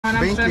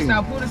Teron, I'm stressed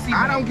out. Pull the seat.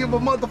 I don't give a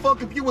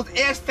motherfucker if you was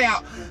asked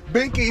out.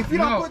 Binky, if you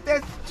don't put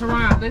that...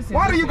 Teron, listen.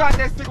 Why do you got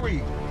that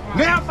cigarette?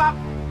 Now if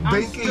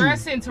I'm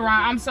stressing, Teron.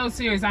 I'm so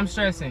serious. I'm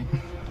stressing.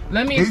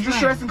 Let me explain. Is you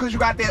stressing because you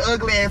got that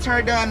ugly ass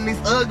hair done and it's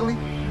ugly?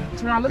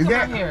 Teron, look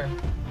at my hair.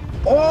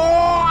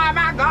 Oh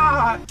my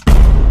God.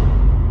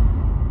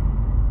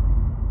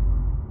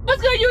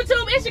 What's good,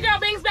 YouTube? It's your girl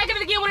Bings back at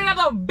it again with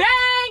another banger.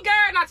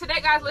 Now today,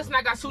 guys, listen,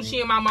 I got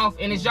sushi in my mouth,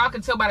 and as y'all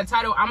can tell by the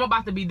title, I'm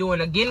about to be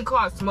doing a getting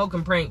caught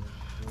smoking prank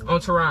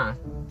on Teron.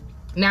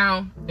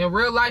 Now, in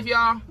real life,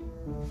 y'all,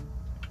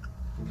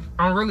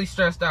 I'm really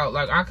stressed out.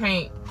 Like, I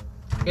can't,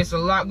 it's a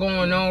lot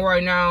going on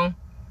right now.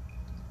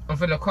 I'm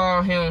finna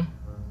call him.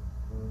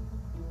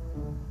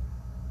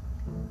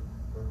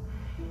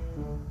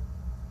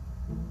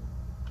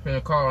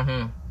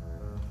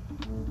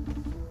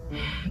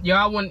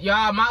 Y'all,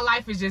 my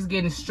life is just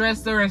getting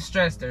stresseder and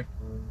stresseder.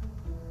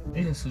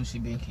 Eat a sushi,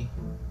 Binky.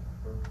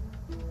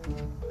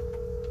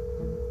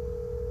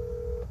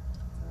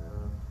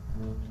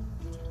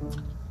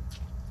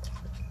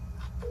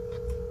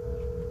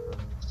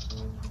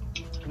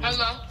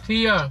 Hello?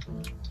 Tia.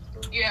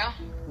 Yeah.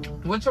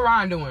 What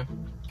Teron doing?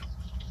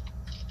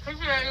 He's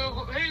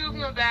in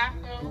the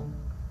bathroom.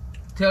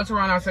 Tell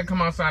Teron I said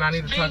come outside. I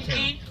need to talk to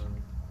him.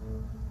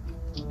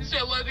 You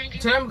said what, Binky?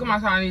 Tell him to come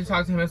outside. I need to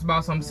talk to him. It's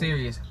about something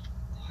serious.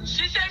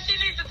 She said she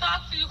needs to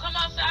talk to you. Come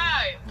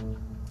outside.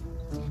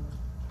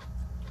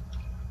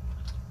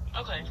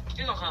 Okay,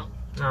 you gonna come.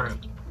 Alright.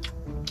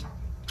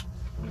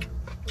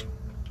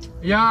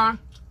 Y'all,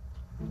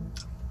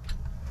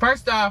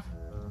 first off,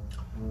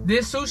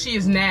 this sushi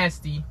is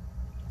nasty.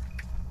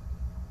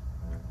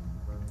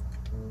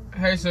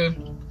 Hey, sir.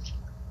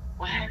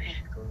 What happened?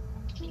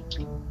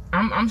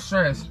 I'm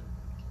stressed.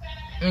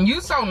 And you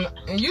so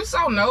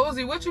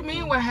nosy. What you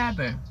mean? What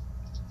happened?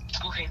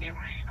 Okay, never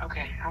mind.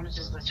 Okay, I'm gonna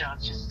just let y'all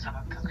just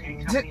talk.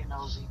 Okay, I'm being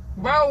nosy.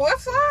 Bro,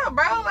 what's up,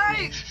 bro?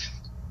 Like,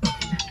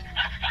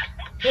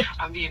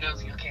 I'm being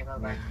nosy. Okay,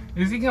 bye-bye.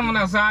 Is he coming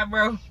outside,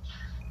 bro?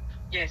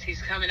 Yes,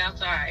 he's coming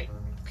outside.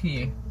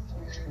 Kia.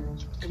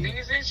 The thing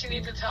is that she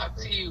needs to talk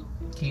to you.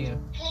 Kia.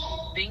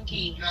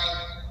 Binky.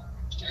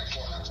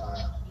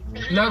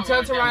 No,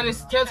 tell Teron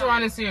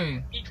it's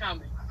serious. He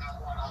coming.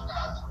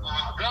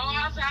 Go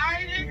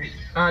outside.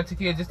 Alright,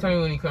 Takia, just tell me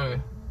when he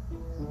coming.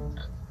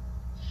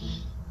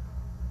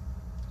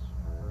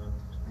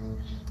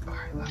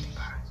 Alright, love you,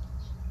 bye.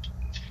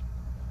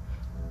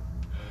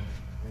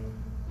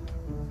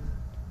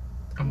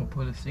 I'm gonna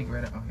put a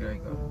cigarette out. Oh, here you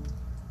go.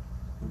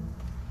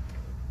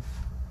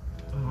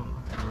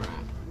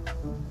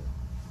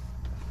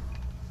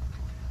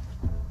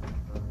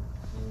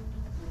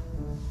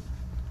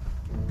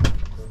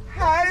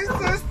 Hey,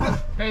 sister.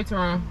 Hey,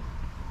 Teron.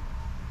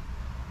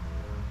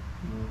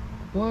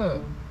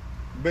 What?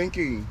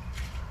 Binky.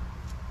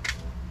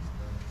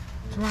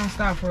 Teron,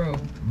 stop, bro.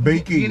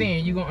 Binky. Get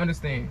in. You gonna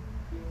understand.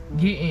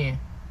 Get in.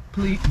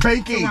 Please.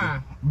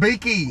 Binky.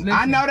 Binky. Listen.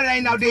 I know that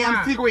ain't no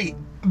damn cigarette.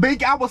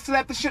 Binky, I will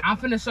slap the shit. I'm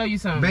finna show you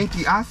something.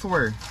 Binky, I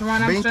swear.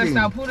 Teron, I'm stressed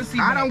out. Pull the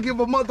seat. I don't give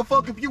a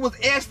motherfucker if you was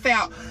asked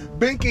out.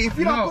 Binky, if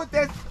you don't put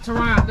that...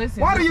 Teron,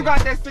 listen. Why do you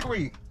got that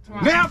cigarette?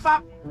 Teron, now if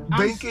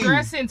I'm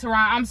stressing, Teron.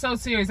 I'm so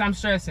serious. I'm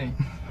stressing.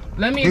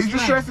 Let me explain. Is you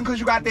stressing because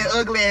you got that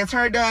ugly ass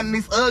hair done and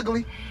it's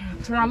ugly?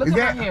 Teron, look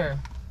at my hair.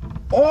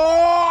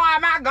 Oh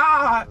my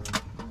God.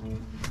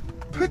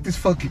 Put this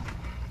fucking...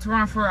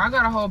 Teron, for real, I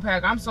got a whole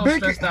pack. I'm so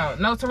stressed out.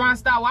 No, Teron,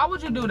 stop. Why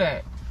would you do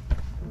that?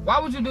 Why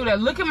would you do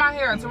that? Look at my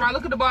hair. Teron,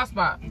 look at the bald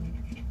spot.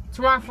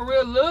 Teron, for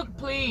real, look,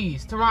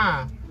 please.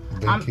 Teron.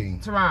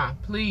 Teron,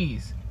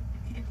 please.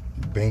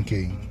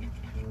 Binky.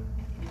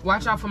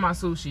 Watch out for my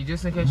sushi,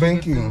 just in case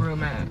you get real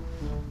mad.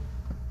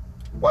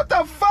 What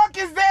the fuck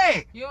is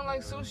that? You don't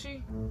like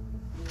sushi?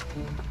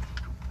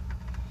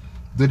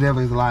 The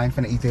devil is lying.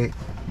 Finna eat that.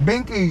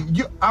 Binky,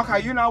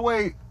 you know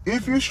what?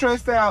 If you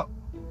stressed out,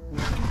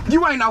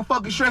 you ain't no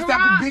fucking stressed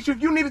out, bitch.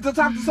 If you needed to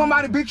talk to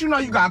somebody, bitch, you know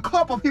you got a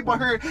couple people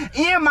here,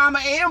 and mama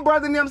and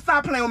brother and them.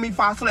 Stop playing with me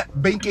before I slap.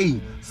 Binky,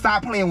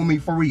 stop playing with me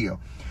for real.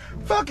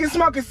 Fucking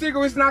smoking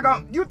cigarettes not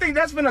gonna... You think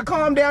that's finna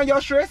calm down your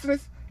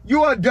stressiness?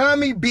 You a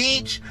dummy,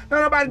 bitch.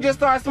 Don't nobody just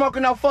start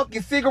smoking no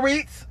fucking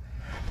cigarettes.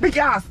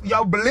 Because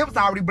your lips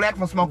already black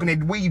from smoking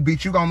that weed,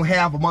 bitch. You gonna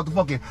have a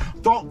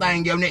motherfucking throat thing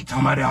in your neck.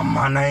 Tell me that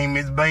my name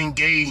is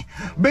Binky.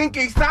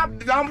 Binky, stop.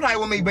 Don't play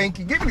with me,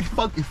 Binky. Give me these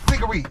fucking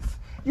cigarettes.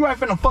 You ain't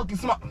finna fucking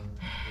smoke.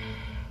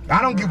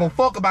 I don't give a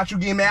fuck about you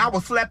getting mad. I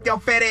will slap your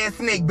fat ass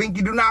neck.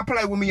 Binky, do not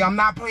play with me. I'm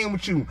not playing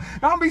with you.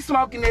 Don't be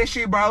smoking that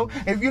shit, bro.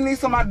 If you need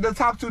somebody to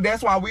talk to,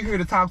 that's why we're here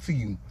to talk to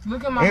you.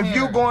 Look at my hair. If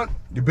you going...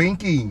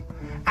 Binky,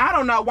 I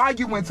don't know why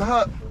you went to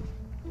her...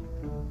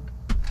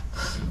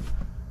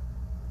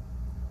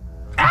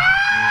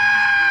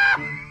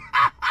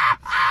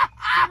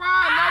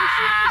 Teron, no,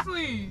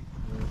 seriously.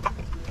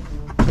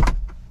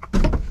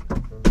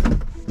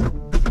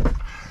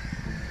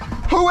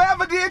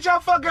 Whoever did your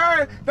fucking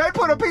hair, they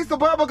put a piece of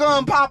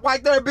bubblegum pop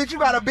right there, bitch. You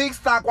got a big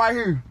stock right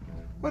here.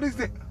 What is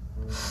it?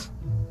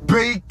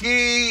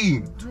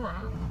 Binky.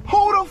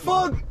 Who the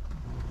fuck?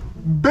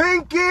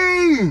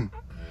 Binky.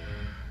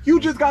 You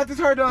just got this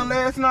hair done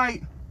last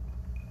night.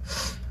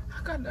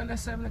 I got done at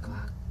 7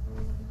 o'clock.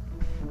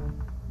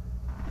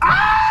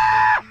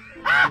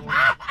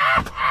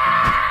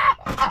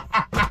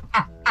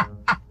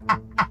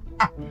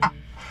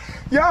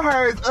 Your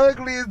hair is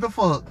ugly as the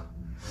fuck.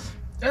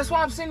 That's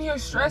why I'm sitting here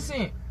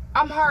stressing.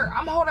 I'm hurt.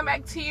 I'm holding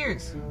back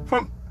tears.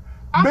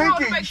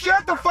 Binky,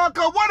 shut the fuck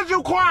up. What did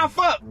you crying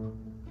for?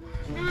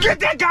 Get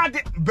that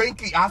goddamn...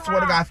 Binky, I swear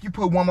to God, if you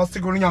put one more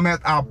cigarette in your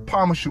mouth, I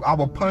promise you, I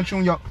will punch you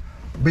in your...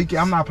 Binky,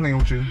 I'm not playing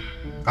with you.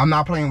 I'm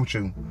not playing with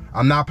you.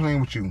 I'm not playing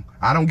with you.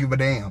 I don't give a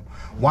damn.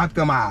 Wipe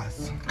them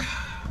eyes.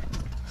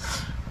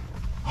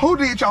 Who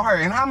did your hair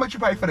and how much you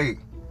pay for that?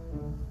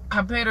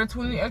 I paid her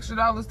 $20 extra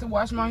to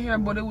wash my hair,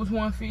 but it was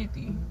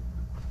 $150.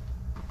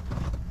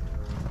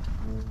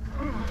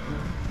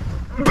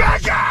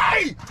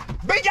 Binky!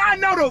 Binky, I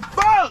know the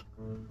fuck!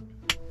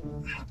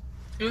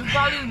 It was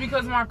probably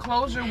because my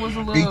closure was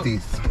a little... Eat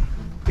this.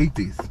 Eat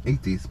this.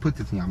 Eat this. Put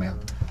this in your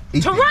mouth.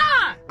 Eat TERON!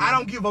 I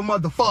don't give a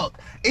motherfuck.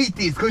 Eat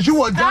this, cause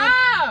you a dummy.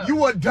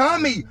 You a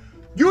dummy.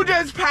 You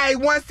just paid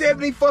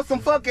 $170 for some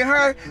fucking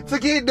hair to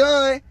get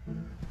done.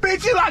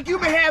 Bitch, you like you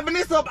been having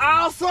this up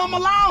all summer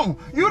long.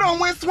 You done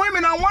went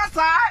swimming on one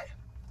side.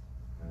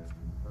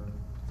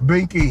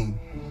 Binky.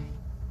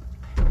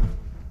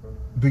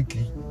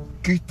 Binky,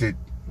 get that.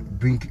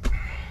 Binky.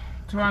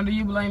 TERON, do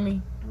you blame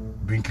me?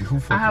 Binky, who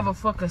fucking... I have a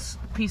fucking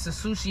piece of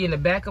sushi in the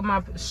back of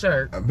my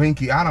shirt.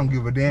 Binky, I don't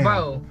give a damn.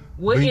 Bro,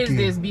 what Binky, is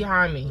this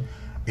behind me?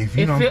 If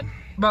you don't...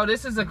 Bro,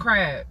 this is a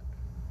crab.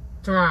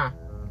 TERON.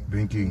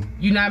 Binky.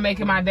 You not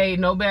making my day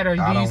no better.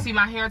 Do you see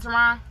my hair,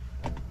 TERON?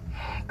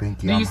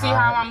 Binky, do you see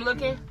how I'm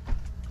looking?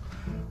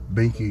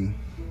 Binky.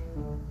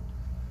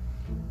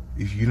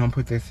 If you don't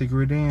put that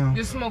cigarette down...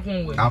 Just smoke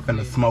one with me. I'm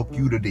finna smoke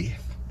you to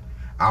death.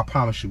 I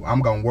promise you.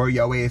 I'm gonna wear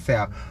your ass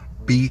out.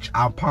 Bitch,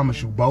 I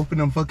promise you. Both of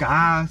them fucking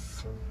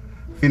eyes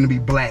finna be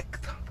black.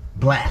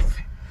 Black.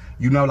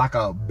 You know, like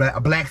a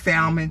black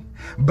salmon,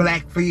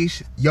 black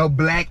fish, your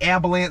black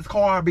ambulance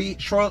car, bitch,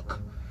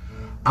 truck.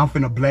 I'm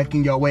finna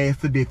blacken your ass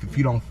to death if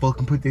you don't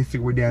fucking put that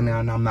cigarette down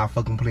now, and I'm not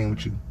fucking playing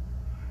with you.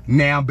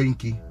 Now,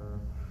 Binky.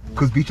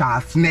 Cause, bitch,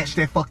 I'll snatch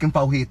that fucking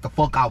forehead the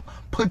fuck out.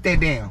 Put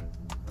that down.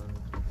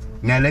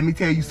 Now, let me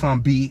tell you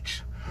something,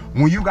 bitch.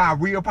 When you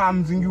got real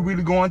problems and you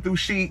really going through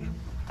shit,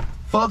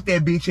 fuck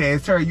that bitch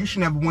ass her. You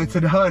should never went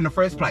to her in the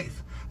first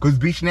place. Cause,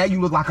 bitch, now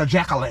you look like a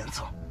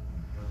jack-o'-lantern.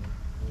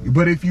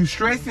 But if you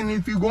stressing,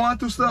 if you going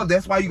through stuff,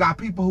 that's why you got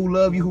people who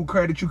love you, who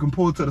care that you can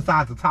pull to the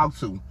side to talk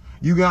to.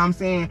 You get what I'm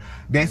saying?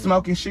 That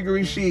smoking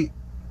sugary shit,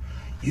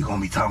 you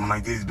gonna be talking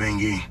like this,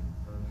 Binky.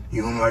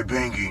 You gonna be like,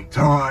 Binky,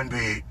 TERON,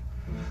 bitch.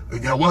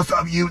 What's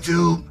up,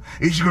 YouTube?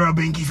 It's your girl,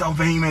 Binky, so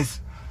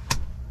famous.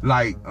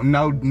 Like,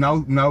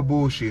 no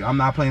bullshit. I'm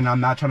not playing, I'm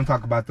not trying to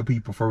talk about the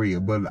people for real,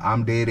 but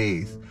I'm dead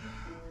ass.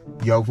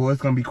 Your voice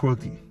gonna be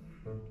crooked.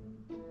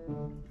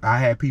 I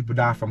had people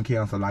die from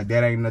cancer. Like,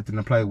 that ain't nothing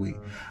to play with.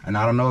 And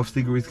I don't know if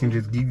cigarettes can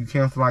just give you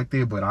cancer like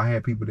that, but I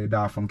had people that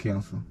die from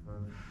cancer.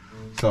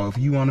 So if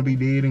you want to be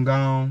dead and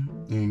gone,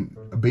 and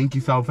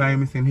Binky so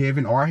famous in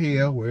heaven or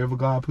hell, wherever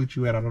God put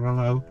you at, I don't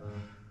know.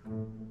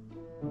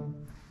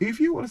 If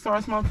you would have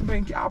started smoking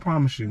Binky, I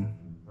promise you,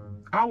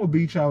 I will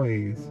beat your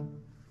ass.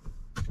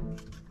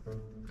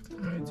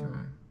 Alright,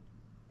 TERON.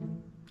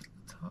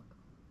 Talk.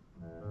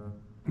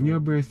 Your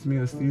breath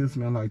still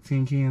smell like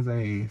 10 cans of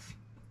ass.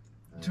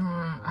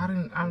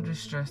 TERON, I'm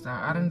just stressed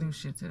out. I didn't do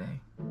shit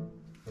today.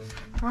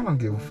 I don't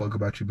give a fuck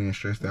about you being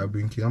stressed out,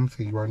 Binky. I'm gonna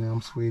tell you right now,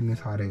 I'm sweating this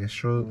hot ass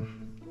truck.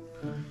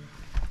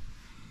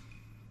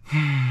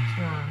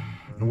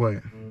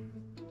 What?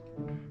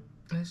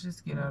 Let's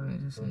just get out and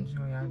just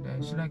enjoy our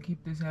day. Should I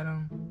keep this hat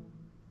on?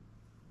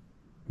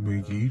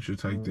 Binky, you should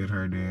take that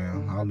hair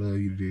down. I love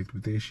you to death,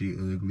 but that shit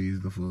ugly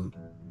as the fuck.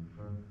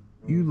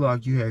 You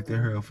like you had that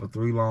hair for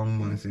 3 long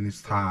months and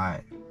it's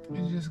tied.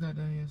 It just got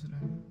done yesterday.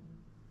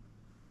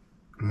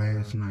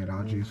 Last night,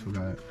 I just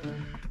forgot.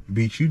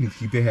 Bitch, you need to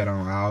keep that hat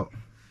on out.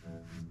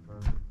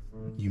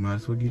 You might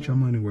as well get your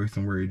money worth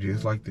and wear it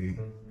just like that.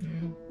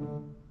 Yeah.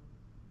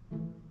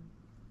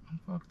 I'm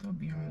fucked up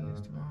behind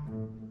this,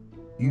 TERON.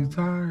 You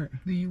tired?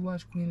 Do you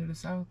watch Queen of the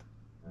South?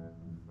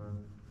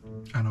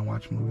 I don't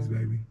watch movies,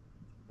 baby.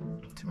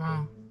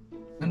 TERON,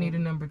 I need a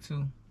number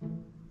 2.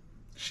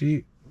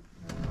 Shit.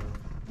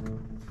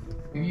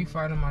 If you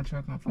fight in my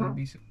truck, I'm finna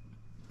be...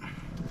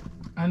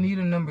 I need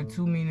a number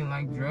 2, meaning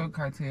like drug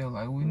cartel.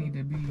 Like, we need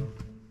to be...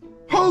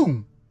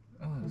 Who?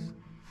 Us.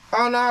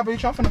 Oh, nah,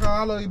 bitch. I'm finna go.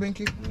 I love you,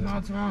 Binky.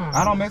 No, TERON.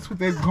 I don't mess with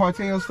that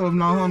cartel stuff.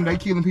 No, honey. They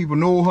killing people.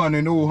 No,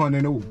 honey. No,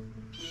 honey. No.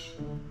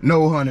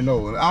 No, honey.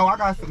 No. Oh, I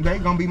got some. They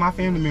gonna be my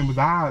family members.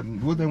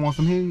 Would they want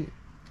some head?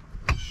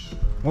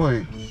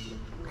 What?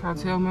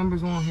 Cartel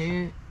members want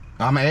head?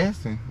 I'm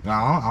asking.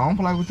 I don't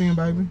play with them,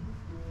 baby.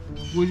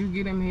 Would you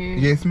get them head?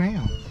 Yes,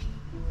 ma'am.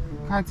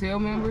 Cartel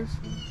members?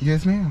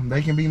 Yes, ma'am.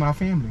 They can be my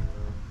family.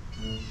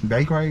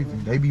 They crazy.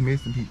 They be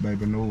missing people,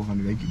 baby. No,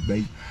 honey.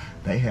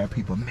 They have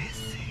people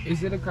missing.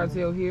 Is it a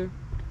cartel here?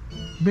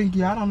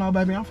 Binky, I don't know,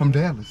 baby. I'm from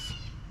Dallas.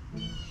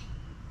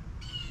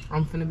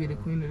 I'm finna be the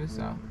Queen of the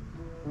South.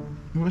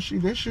 Well, that's you,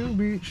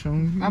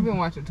 bitch. I've been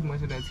watching too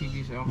much of that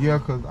TV show. Yeah,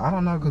 cause I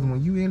don't know, cause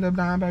when you end up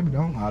dying, baby, they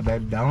don't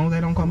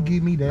come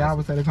get me. They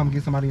always say they come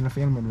get somebody in the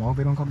family, but as long as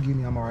they don't come get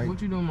me, I'm alright.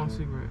 What you doing with my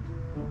cigarette?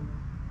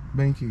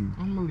 Thank you.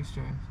 I'm really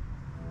stressed.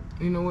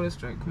 You know what? It's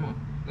straight. Come on,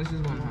 let's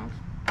just go in the house.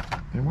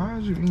 And why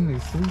is you eating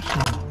this sushi?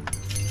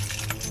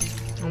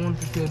 I want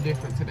it to feel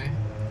different today.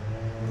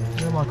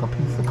 You're like a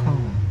piece of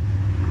cone.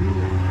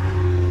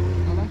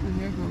 Yeah. I like the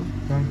haircut.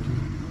 Thank you.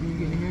 You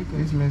getting a haircut?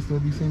 This man still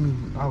be seeing me.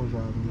 I was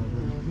driving like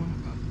that.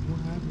 What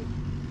happened?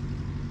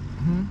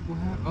 Hmm? What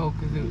happened? Oh,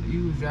 cause you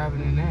was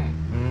driving in that.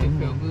 Mm-hmm. It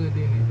felt good,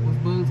 didn't it? Was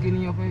bugs getting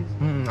in your face?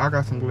 I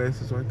got some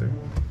glasses right there.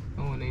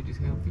 Oh, and they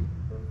just help you.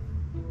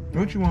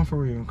 What you want for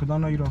real? Cause I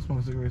know you don't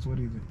smoke cigarettes. What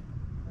is it?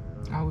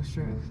 I was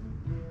stressed.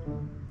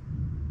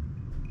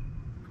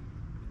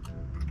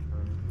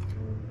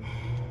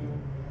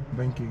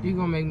 Thank you. You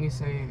gonna make me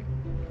say it.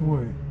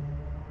 What?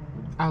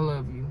 I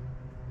love you.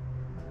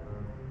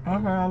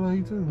 Okay, I love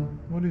you too.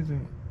 What is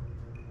it?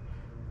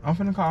 I'm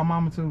finna call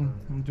mama too,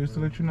 just to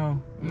let you know.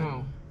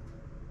 No.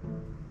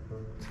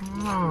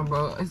 Come on,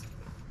 bro. It's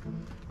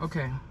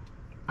okay.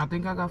 I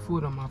think I got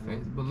food on my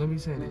face, but let me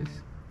say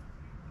this.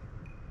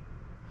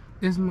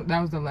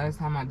 That was the last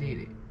time I did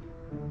it.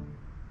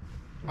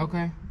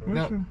 Okay?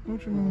 What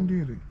you mean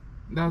did it?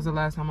 That was the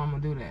last time I'm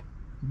gonna do that.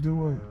 Do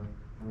what?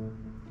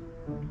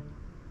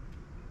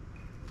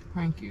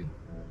 Prank you.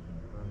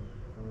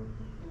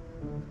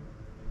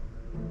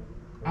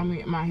 I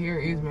mean, my hair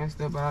is messed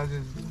up, but I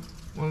just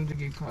wanted to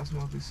get caught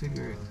smoking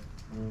cigarettes.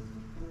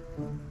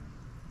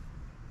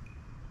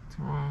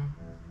 Teron,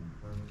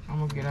 I'm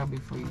gonna get out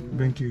before you.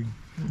 Thank you.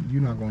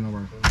 You're not going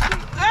nowhere.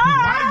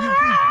 Why do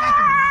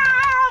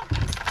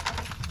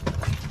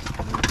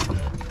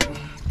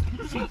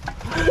you keep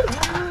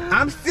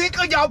I'm sick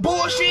of y'all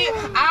bullshit.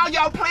 All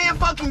y'all playing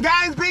fucking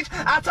games, bitch.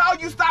 I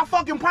told you stop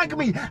fucking pranking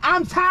me.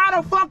 I'm tired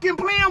of fucking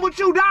playing with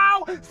you,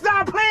 dog.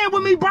 Stop playing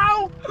with me,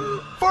 bro.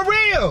 For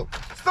real.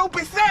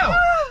 Stupid self.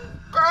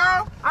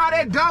 Girl, all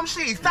that dumb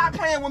shit. Stop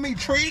playing with me,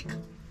 Treek.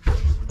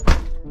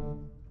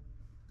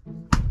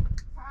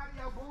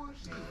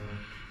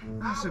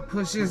 I should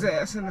push his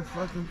ass in the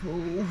fucking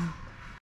pool.